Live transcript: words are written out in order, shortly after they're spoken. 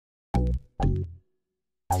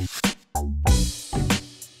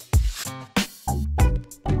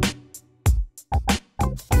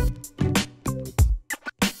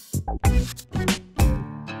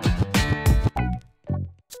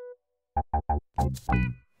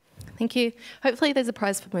Thank you. Hopefully there's a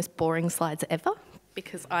prize for most boring slides ever,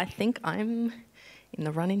 because I think I'm in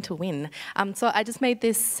the running to win. So I just made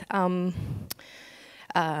this like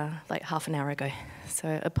half an hour ago,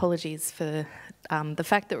 so apologies for the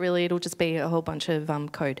fact that really it'll just be a whole bunch of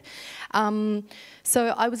code.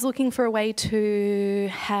 So I was looking for a way to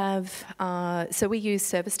have, so we use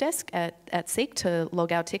Service Desk at Seek to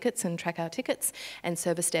log our tickets and track our tickets, and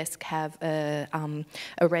Service Desk have a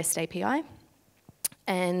REST API.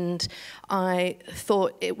 And I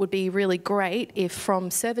thought it would be really great if from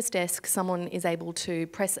Service Desk someone is able to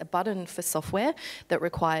press a button for software that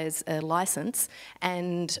requires a license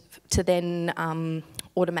and to then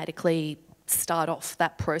automatically start off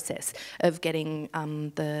that process of getting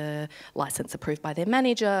the license approved by their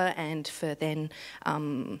manager, and for then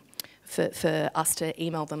for us to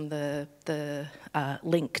email them the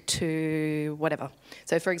link to whatever.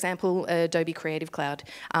 So for example, Adobe Creative Cloud.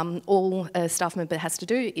 All a staff member has to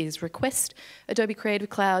do is request Adobe Creative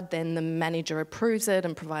Cloud, then the manager approves it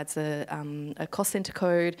and provides a cost center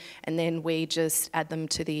code, and then we just add them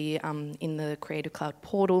to the in the Creative Cloud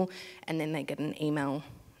portal, and then they get an email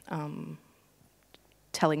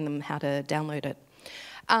telling them how to download it.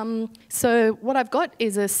 So what I've got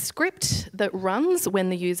is a script that runs when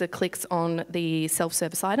the user clicks on the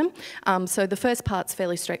self-service item. So the first part's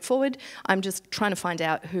fairly straightforward. I'm just trying to find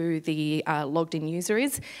out who the logged in user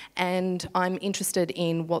is, and I'm interested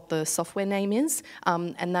in what the software name is,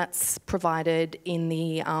 and that's provided in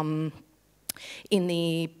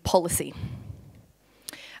the policy.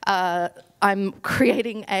 I'm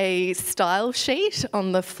creating a style sheet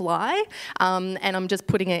on the fly, and I'm just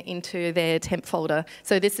putting it into their temp folder.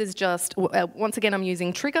 So this is just, once again, I'm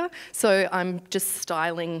using Trigger, so I'm just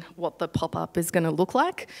styling what the pop-up is going to look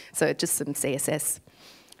like. So just some CSS.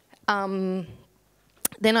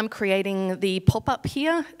 Then I'm creating the pop-up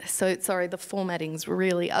here. So, sorry, the formatting's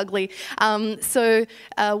really ugly.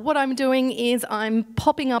 What I'm doing is I'm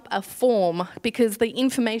popping up a form, because the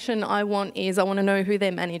information I want is, I want to know who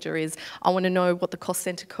their manager is, I want to know what the cost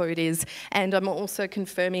center code is, and I'm also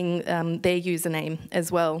confirming their username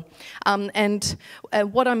as well.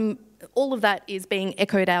 All of that is being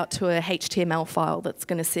echoed out to a HTML file that's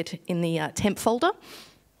going to sit in the temp folder.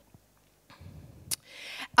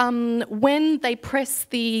 When they press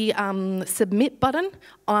the submit button,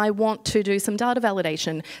 I want to do some data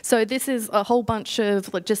validation. So this is a whole bunch of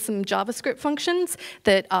just some JavaScript functions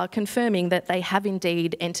that are confirming that they have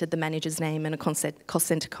indeed entered the manager's name and a cost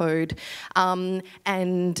center code.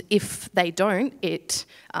 And if they don't, it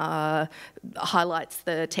highlights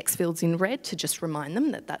the text fields in red to just remind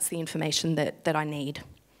them that that's the information that I need.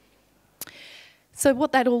 So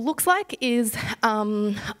what that all looks like is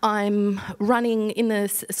I'm running in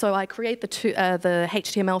this, so I create the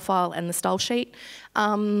HTML file and the style sheet,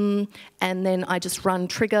 and then I just run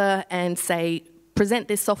Trigger and say, present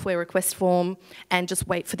this software request form, and just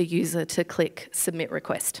wait for the user to click submit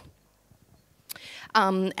request.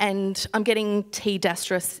 And I'm getting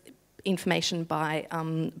Dastres information by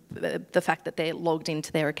the fact that they're logged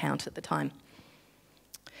into their account at the time.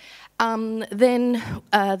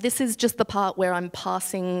 This is just the part where I'm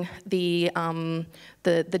passing the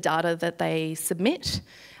data that they submit,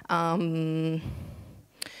 and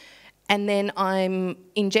then I'm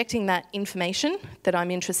injecting that information that I'm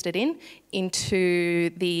interested in into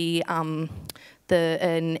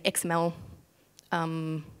an XML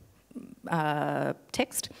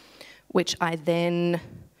text, which I then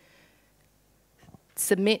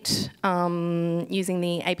submit using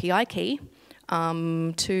the API key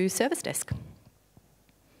to Service Desk.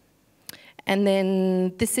 And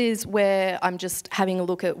then this is where I'm just having a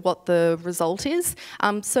look at what the result is.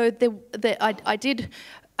 I did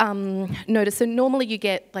notice, so normally you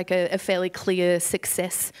get like a fairly clear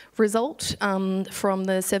success result from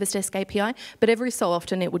the Service Desk API, but every so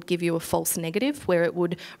often it would give you a false negative where it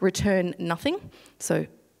would return nothing, so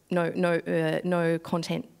no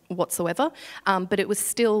content whatsoever, but it was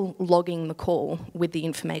still logging the call with the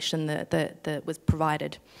information that was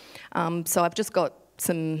provided. So I've just got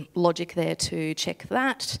some logic there to check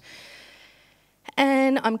that.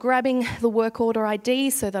 And I'm grabbing the work order ID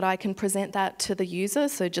so that I can present that to the user,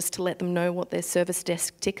 so just to let them know what their Service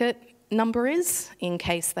Desk ticket number is in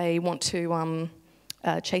case they want to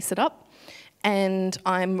chase it up. And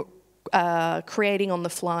I'm creating on the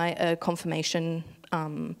fly a confirmation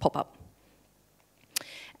pop-up.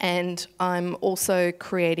 And I'm also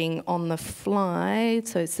creating on the fly,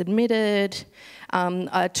 so submitted,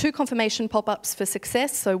 2 confirmation pop-ups for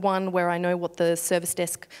success. So one where I know what the service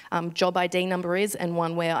desk job ID number is, and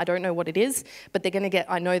one where I don't know what it is, but they're going to get,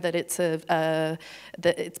 I know that it's that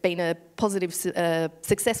it's been a positive,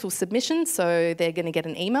 successful submission, so they're going to get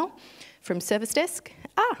an email from service desk.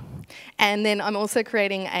 And then I'm also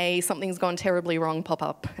creating a something's gone terribly wrong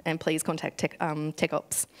pop-up, and please contact tech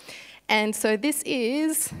ops. And so this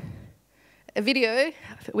is a video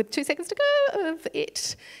with 2 seconds to go of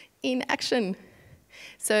it in action.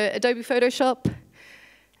 So Adobe Photoshop,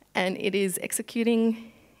 and it is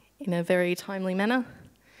executing in a very timely manner.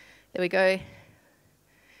 There we go.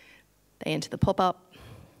 They enter the pop-up.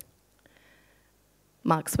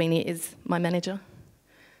 Mark Sweeney is my manager.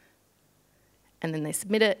 And then they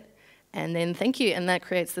submit it, and then thank you, and that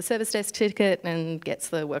creates the service desk ticket and gets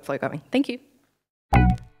the workflow going. Thank you.